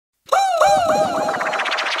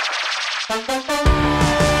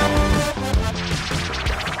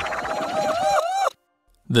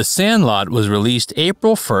The Sandlot was released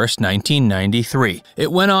April 1, 1993.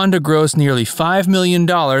 It went on to gross nearly $5 million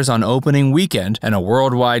on opening weekend and a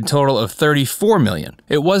worldwide total of $34 million.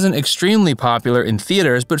 It wasn't extremely popular in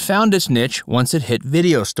theaters but found its niche once it hit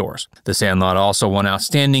video stores. The Sandlot also won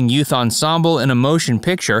Outstanding Youth Ensemble in a Motion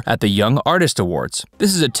Picture at the Young Artist Awards.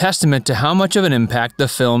 This is a testament to how much of an impact the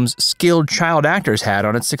film's skilled child actors had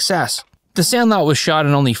on its success. The Sandlot was shot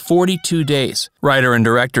in only 42 days. Writer and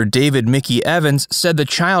director David Mickey Evans said the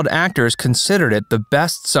child actors considered it the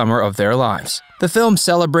best summer of their lives. The film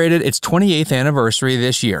celebrated its 28th anniversary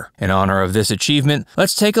this year. In honor of this achievement,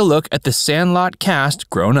 let's take a look at the Sandlot cast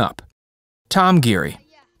grown up. Tom Geary.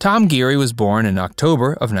 Tom Geary was born in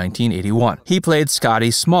October of 1981. He played Scotty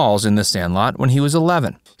Smalls in The Sandlot when he was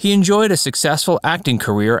 11. He enjoyed a successful acting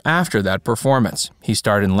career after that performance. He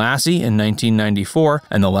starred in Lassie in 1994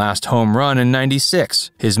 and The Last Home Run in 96.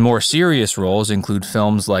 His more serious roles include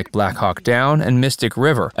films like Black Hawk Down and Mystic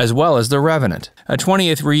River, as well as The Revenant. A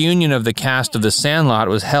 20th reunion of the cast of The Sandlot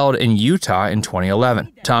was held in Utah in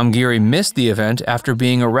 2011. Tom Geary missed the event after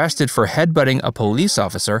being arrested for headbutting a police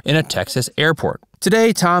officer in a Texas airport.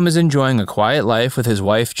 Today, Tom is enjoying a quiet life with his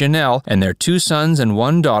wife Janelle and their 2 sons and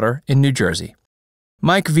 1 daughter in New Jersey.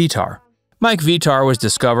 Mike Vitar. Mike Vitar was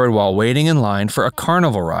discovered while waiting in line for a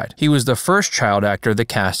carnival ride. He was the first child actor the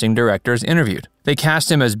casting directors interviewed. They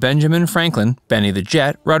cast him as Benjamin Franklin, Benny the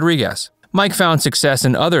Jet Rodriguez. Mike found success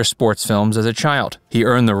in other sports films as a child. He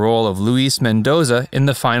earned the role of Luis Mendoza in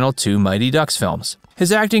the final 2 Mighty Ducks films.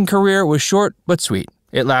 His acting career was short but sweet.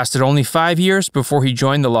 It lasted only 5 years before he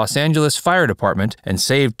joined the Los Angeles Fire Department and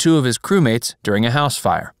saved 2 of his crewmates during a house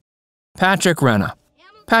fire. Patrick Renna.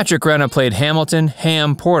 Patrick Renna played Hamilton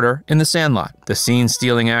Ham Porter in The Sandlot. The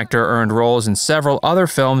scene-stealing actor earned roles in several other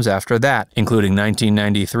films after that, including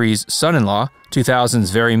 1993's Son-in-Law,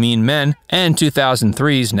 2000's Very Mean Men, and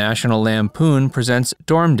 2003's National Lampoon Presents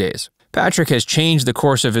Dorm Days. Patrick has changed the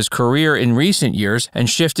course of his career in recent years and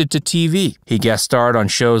shifted to TV. He guest starred on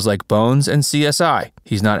shows like Bones and CSI.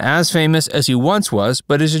 He's not as famous as he once was,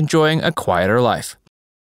 but is enjoying a quieter life.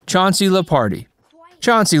 Chauncey Lepardi.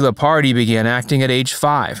 Chauncey Lepardi began acting at age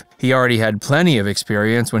 5. He already had plenty of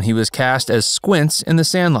experience when he was cast as Squints in The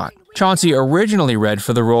Sandlot. Chauncey originally read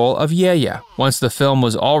for the role of Yeah. Once the film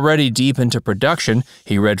was already deep into production,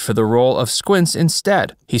 he read for the role of Squints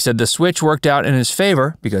instead. He said the switch worked out in his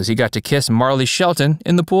favor because he got to kiss Marley Shelton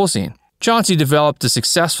in the pool scene. Chauncey developed a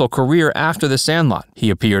successful career after The Sandlot.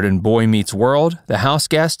 He appeared in Boy Meets World, The House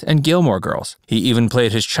Guest, and Gilmore Girls. He even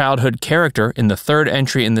played his childhood character in the 3rd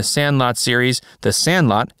entry in the Sandlot series, The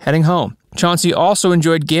Sandlot Heading Home. Chauncey also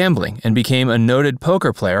enjoyed gambling and became a noted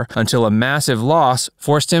poker player until a massive loss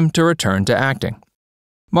forced him to return to acting.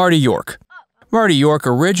 Marty York. Marty York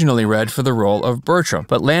originally read for the role of Bertram,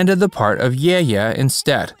 but landed the part of Yeah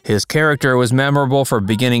instead. His character was memorable for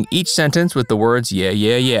beginning each sentence with the words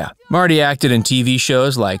yeah. Marty acted in TV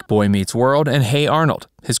shows like Boy Meets World and Hey Arnold.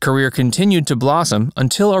 His career continued to blossom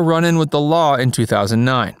until a run-in with the law in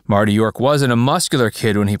 2009. Marty York wasn't a muscular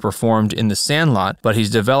kid when he performed in The Sandlot, but he's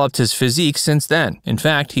developed his physique since then. In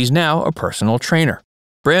fact, he's now a personal trainer.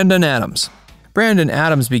 Brandon Adams. Brandon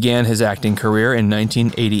Adams began his acting career in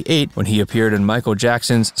 1988 when he appeared in Michael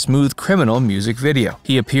Jackson's Smooth Criminal music video.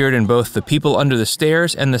 He appeared in both The People Under the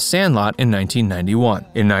Stairs and The Sandlot in 1991.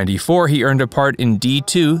 In 94, he earned a part in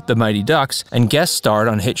D2, The Mighty Ducks, and guest starred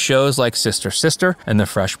on hit shows like Sister Sister and The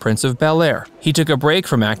Fresh Prince of Bel-Air. He took a break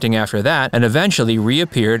from acting after that and eventually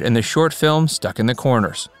reappeared in the short film Stuck in the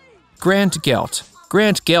Corners. Grant Gelt.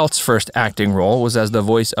 Grant Gelt's first acting role was as the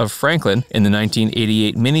voice of Franklin in the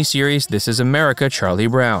 1988 miniseries This Is America, Charlie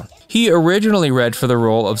Brown. He originally read for the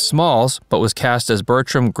role of Smalls, but was cast as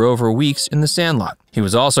Bertram Grover Weeks in The Sandlot. He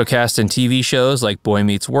was also cast in TV shows like Boy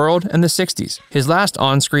Meets World and The 60s. His last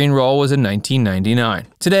on-screen role was in 1999.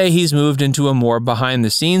 Today, he's moved into a more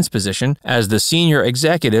behind-the-scenes position as the senior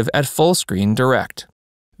executive at Fullscreen Direct.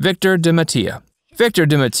 Victor DeMattia. Victor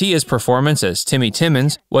DeMattia's performance as Timmy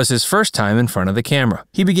Timmons was his first time in front of the camera.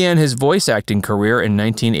 He began his voice acting career in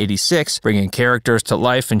 1986, bringing characters to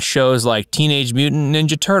life in shows like Teenage Mutant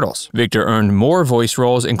Ninja Turtles. Victor earned more voice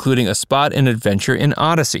roles, including a spot in Adventure in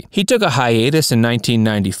Odyssey. He took a hiatus in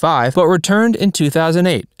 1995, but returned in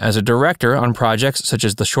 2008 as a director on projects such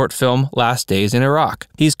as the short film Last Days in Iraq.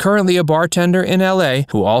 He's currently a bartender in LA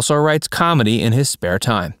who also writes comedy in his spare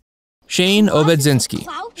time. Shane Obedzinski.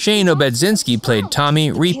 Shane Obedzinski played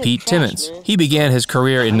Tommy Repeat Timmons. He began his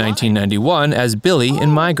career in 1991 as Billy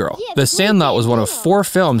in My Girl. The Sandlot was one of 4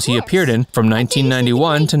 films he appeared in from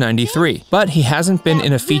 1991 to 93, but he hasn't been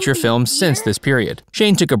in a feature film since this period.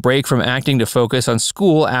 Shane took a break from acting to focus on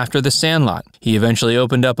school after The Sandlot. He eventually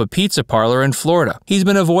opened up a pizza parlor in Florida. He's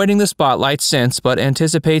been avoiding the spotlight since, but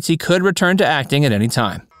anticipates he could return to acting at any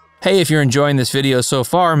time. Hey, if you're enjoying this video so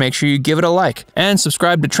far, make sure you give it a like, and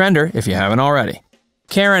subscribe to Trender if you haven't already.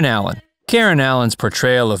 Karen Allen. Karen Allen's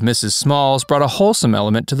portrayal of Mrs. Smalls brought a wholesome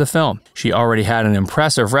element to the film. She already had an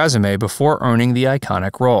impressive resume before earning the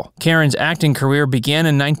iconic role. Karen's acting career began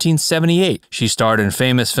in 1978. She starred in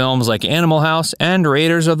famous films like Animal House and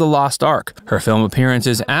Raiders of the Lost Ark. Her film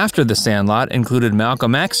appearances after The Sandlot included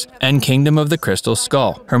Malcolm X and Kingdom of the Crystal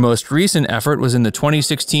Skull. Her most recent effort was in the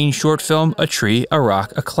 2016 short film A Tree, a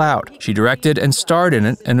Rock, a Cloud. She directed and starred in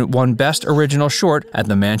it and won Best Original Short at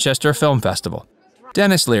the Manchester Film Festival.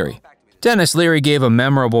 Denis Leary. Denis Leary gave a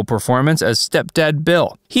memorable performance as Stepdad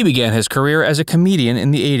Bill. He began his career as a comedian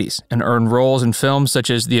in the 80s and earned roles in films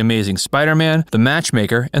such as The Amazing Spider-Man, The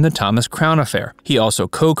Matchmaker, and The Thomas Crown Affair. He also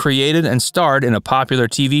co-created and starred in a popular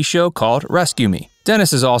TV show called Rescue Me.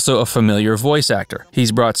 Denis is also a familiar voice actor.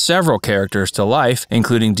 He's brought several characters to life,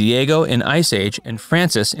 including Diego in Ice Age and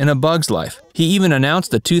Francis in A Bug's Life. He even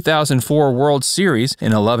announced the 2004 World Series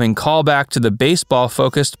in a loving callback to the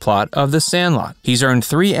baseball-focused plot of The Sandlot. He's earned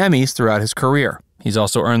 3 Emmys throughout his career. He's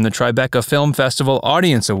also earned the Tribeca Film Festival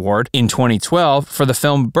Audience Award in 2012 for the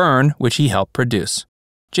film Burn, which he helped produce.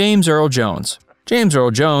 James Earl Jones. James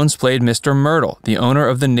Earl Jones played Mr. Myrtle, the owner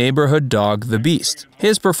of the neighborhood dog The Beast.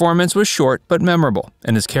 His performance was short but memorable,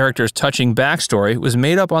 and his character's touching backstory was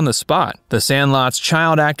made up on the spot. The Sandlot's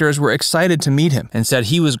child actors were excited to meet him and said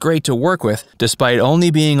he was great to work with despite only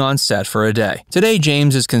being on set for a day. Today,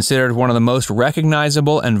 James is considered one of the most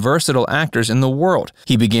recognizable and versatile actors in the world.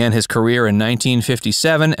 He began his career in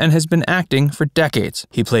 1957 and has been acting for decades.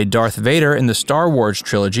 He played Darth Vader in the Star Wars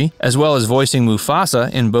trilogy, as well as voicing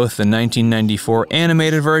Mufasa in both the 1994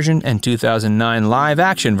 animated version and 2009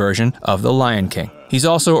 live-action version of The Lion King. He's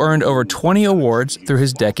also earned over 20 awards through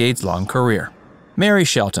his decades-long career. Mary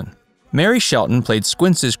Shelton. Mary Shelton played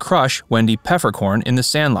Squints's crush, Wendy Peppercorn, in The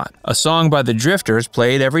Sandlot. A song by the Drifters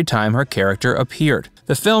played every time her character appeared.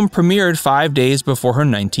 The film premiered 5 days before her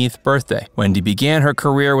 19th birthday. Wendy began her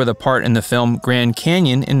career with a part in the film Grand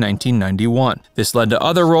Canyon in 1991. This led to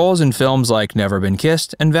other roles in films like Never Been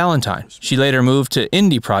Kissed and Valentine. She later moved to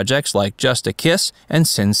indie projects like Just a Kiss and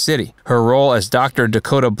Sin City. Her role as Dr.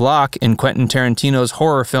 Dakota Block in Quentin Tarantino's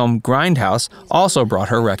horror film Grindhouse also brought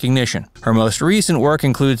her recognition. Her most recent work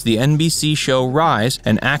includes the NBC show Rise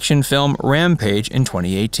and action film Rampage in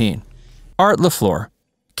 2018. Art LaFleur.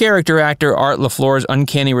 Character actor Art LaFleur's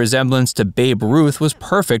uncanny resemblance to Babe Ruth was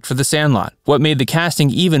perfect for The Sandlot. What made the casting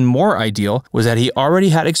even more ideal was that he already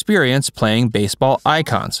had experience playing baseball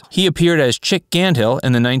icons. He appeared as Chick Gandhill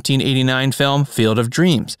in the 1989 film Field of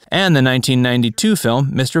Dreams and the 1992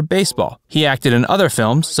 film Mr. Baseball. He acted in other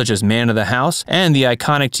films such as Man of the House and the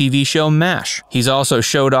iconic TV show MASH. He's also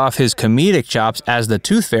showed off his comedic chops as the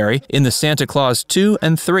Tooth Fairy in the Santa Claus 2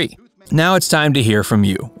 and 3. Now it's time to hear from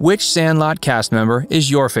you. Which Sandlot cast member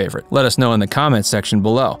is your favorite? Let us know in the comments section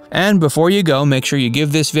below. And before you go, make sure you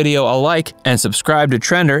give this video a like and subscribe to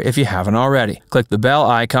Trender if you haven't already. Click the bell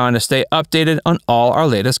icon to stay updated on all our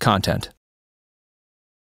latest content.